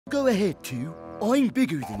Go ahead, 2. I'm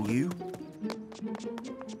bigger than you.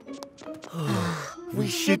 We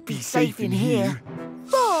should be safe in here.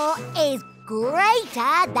 4 is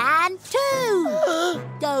greater than 2.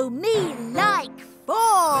 So me like 4.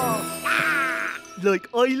 Like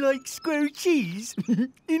I like square cheese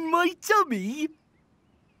in my tummy.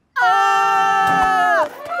 Ah!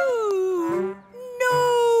 Ooh,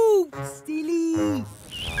 no! Silly.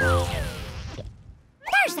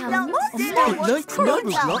 There's a monster. It likes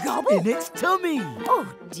Numberblocks in its tummy. Oh,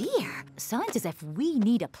 dear. Sounds as if we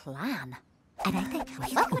need a plan. And I think I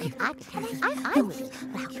will.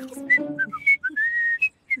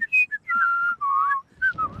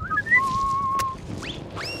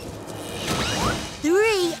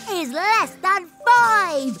 Three is less than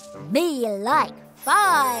 5. Me like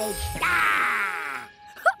 5. Ah!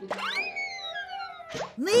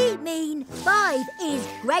 Me mean 5 is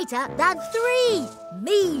greater than 3.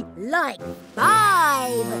 Me like 5. Ah!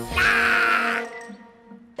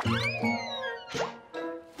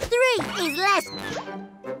 3 is less.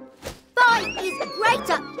 5 is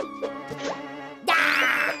greater.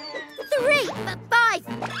 Ah! 3 for 5.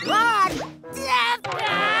 1.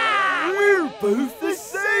 We're both the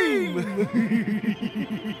same.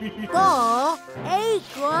 4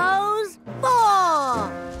 equals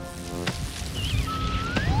 4.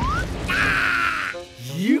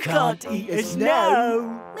 You can't eat us now.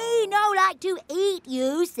 Me no like to eat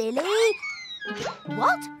you, silly.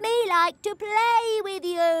 What? Me like to play with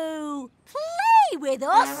you. Play with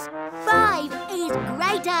us? 5 is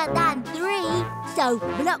greater than 3, so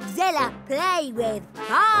Blockzilla play with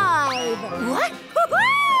 5. What?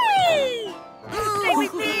 Play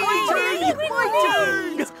with me! My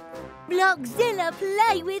turn! Blockzilla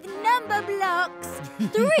play with Numberblocks.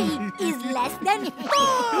 3 is less than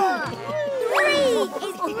 4. 3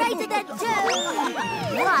 is greater than 2.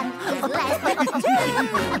 1 is less than 2.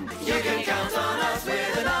 You can count on us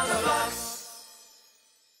with a Numberblocks.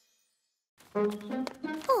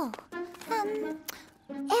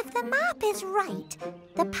 If the map is right,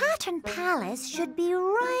 the pattern palace should be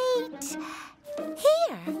right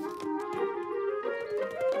here.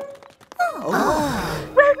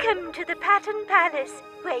 Welcome to the Pattern Palace,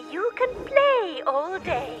 where you can play all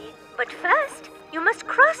day. But first, you must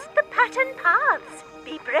cross the pattern paths.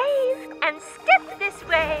 Be brave and step this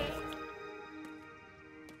way.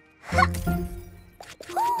 Follow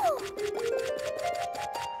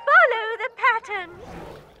the pattern.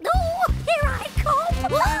 Oh, here I come!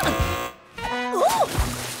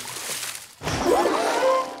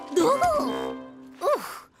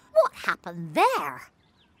 What happened there?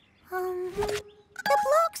 The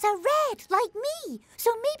blocks are red, like me,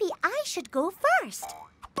 so maybe I should go first.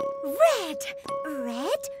 Red,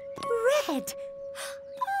 red, red.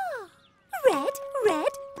 Red,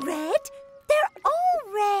 red, red. They're all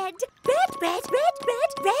red. Red, red, red,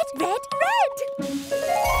 red, red, red, red.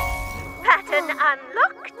 Pattern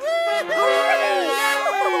unlocked.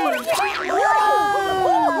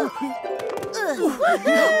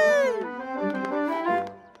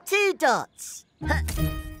 Two dots.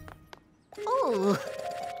 Oh.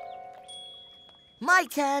 My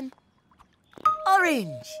turn.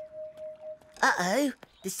 Orange. Uh-oh,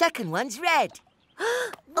 the second one's red.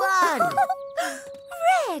 1.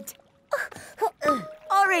 Red,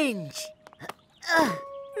 Orange.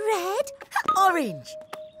 red. Orange.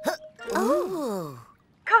 Oh.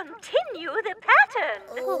 Continue the pattern.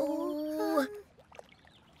 Oh.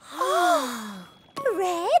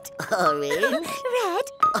 Red, Orange. red,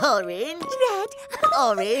 Orange. red,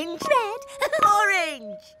 Orange. red.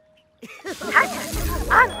 Orange. Pattern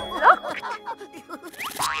unlocked.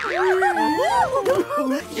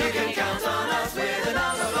 You can count on us with a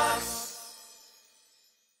Numberblocks.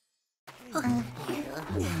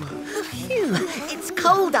 Phew, it's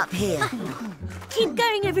cold up here. Keep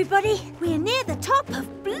going, everybody. We're near the top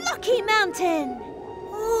of Blocky Mountain.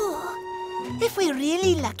 Oh, if we're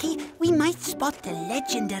really lucky, we might spot the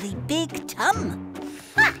legendary Big Tum.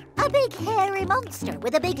 Ha! A big hairy monster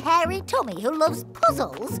with a big hairy tummy who loves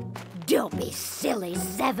puzzles? Don't be silly,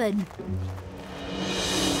 7.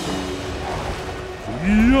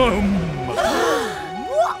 Yum!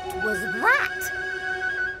 What was that?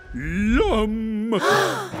 Yum!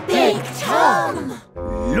 Big Tum!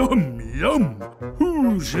 Yum, yum!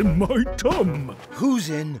 Who's in my tum? Who's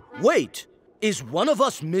in? Wait, is one of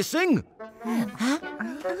us missing?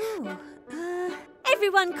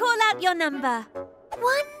 Everyone call out your number. 1,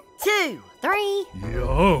 2. 3,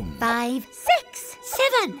 Yum! 5, 6,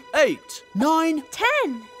 7. 8. 9.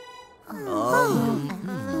 10.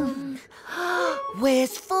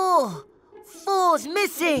 Where's 4? 4's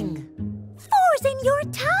missing. 4's in your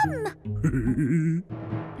tum.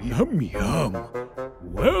 Yum, yum.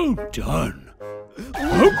 Well done.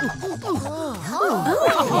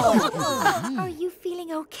 Are you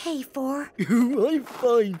feeling okay, Four? I'm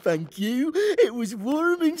fine, thank you. It was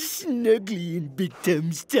warm and snuggly in Big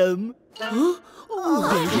Tom's tum. Come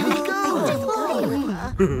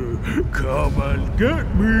and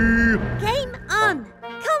get me. Game on!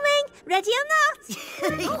 Coming! Ready or not?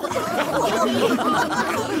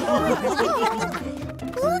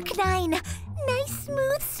 Look, Nine. Nice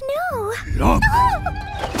smooth snow. Yum.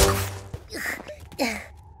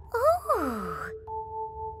 Oh.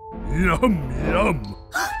 Yum, yum.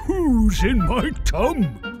 Who's in my tum?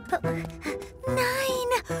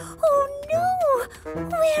 Nine. Oh, no.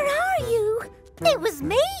 Where are you? It was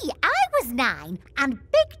me. I was Nine. And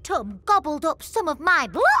Big Tum gobbled up some of my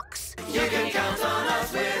blocks. You can count on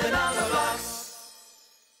us with the Numberblocks.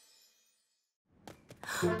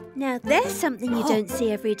 Now there's something you don't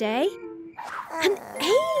see every day. An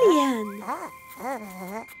alien! Up.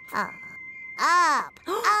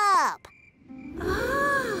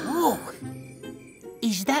 Oh.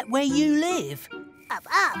 Is that where you live? Up.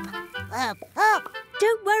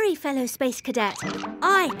 Don't worry, fellow space cadet.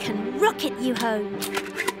 I can rocket you home.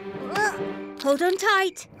 Hold on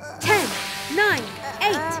tight. 10, 9,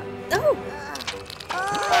 8. Oh!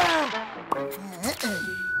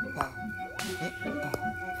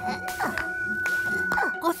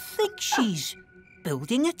 I think she's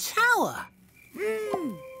building a tower.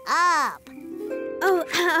 Up. Oh,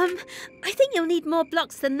 I think you'll need more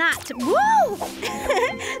blocks than that. Whoa!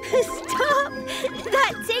 Stop!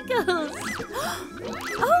 That tickles.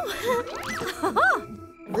 Oh!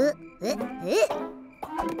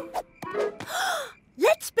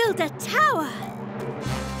 Let's build a tower.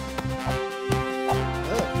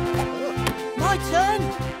 My turn?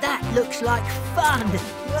 That looks like fun.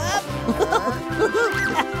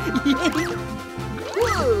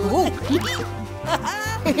 Whoa!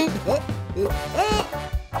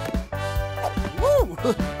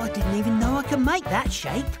 I didn't even know I could make that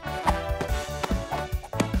shape.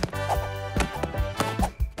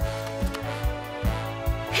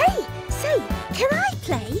 Hey, say, can I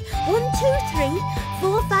play? 1, 2, 3,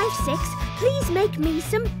 4, 5, 6. Please make me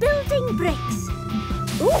some building bricks.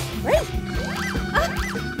 Oh, wait.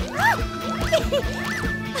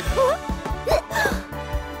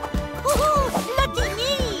 Lucky me!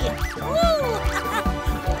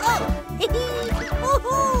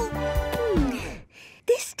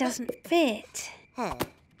 This doesn't fit.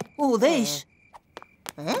 Or this.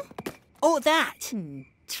 Or that.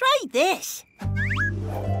 Try this.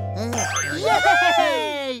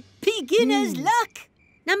 Yay! Beginner's luck.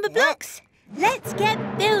 Numberblocks, let's get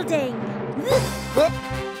building.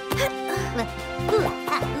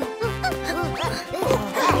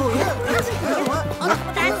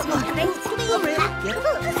 That's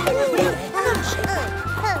great.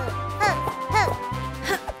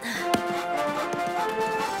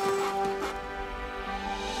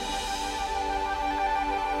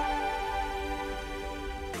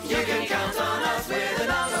 You can count on us with the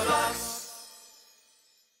Numberblocks.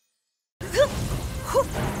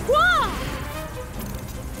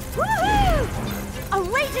 Woohoo! A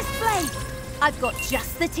ray display! I've got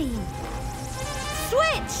just the team.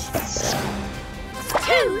 Switch!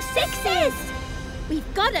 2 6s!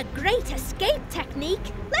 We've got a great escape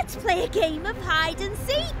technique. Let's play a game of hide and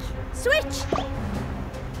seek. Switch!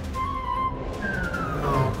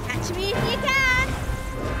 Catch me if you can!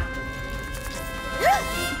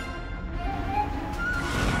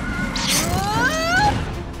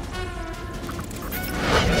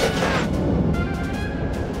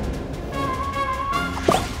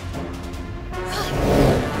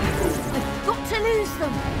 I've got to lose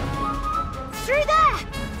them. Through there!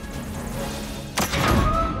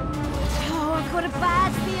 Oh, I've got a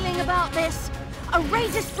bad feeling about this. A ray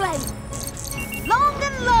display. Long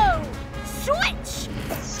and low. Switch!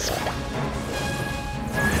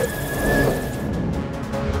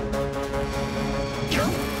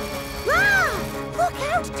 Wow! Look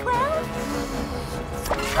out, 12!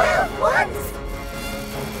 12 ones!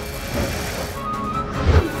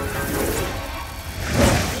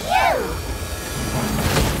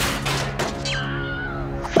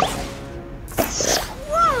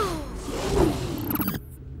 Whoa!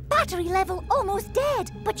 Battery level almost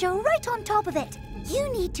dead, but you're right on top of it. You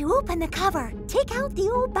need to open the cover, take out the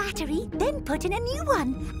old battery, then put in a new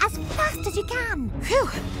one as fast as you can. Phew!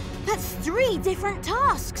 That's 3 different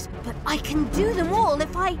tasks, but I can do them all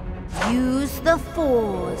if I use the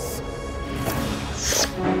 4s.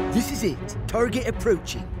 This is it. Target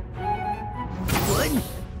approaching. 1,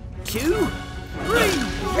 2,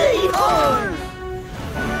 3, 4!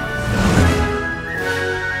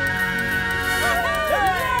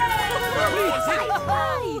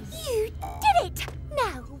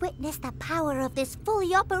 witness the power of this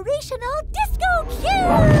fully operational disco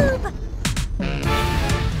cube!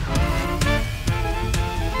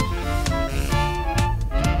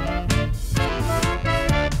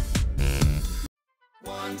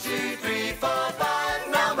 1, 2, 3, 4, 5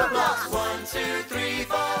 Numberblocks. 1, 2, 3,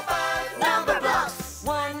 4, 5 Numberblocks.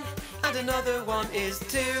 1 and another 1 is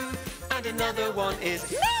 2 and another 1 is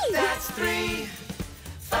me. That's 3.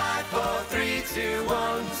 5, 4, 3, 2,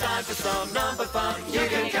 1. Time for some number fun. You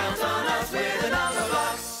can count on us with the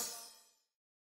Numberblocks.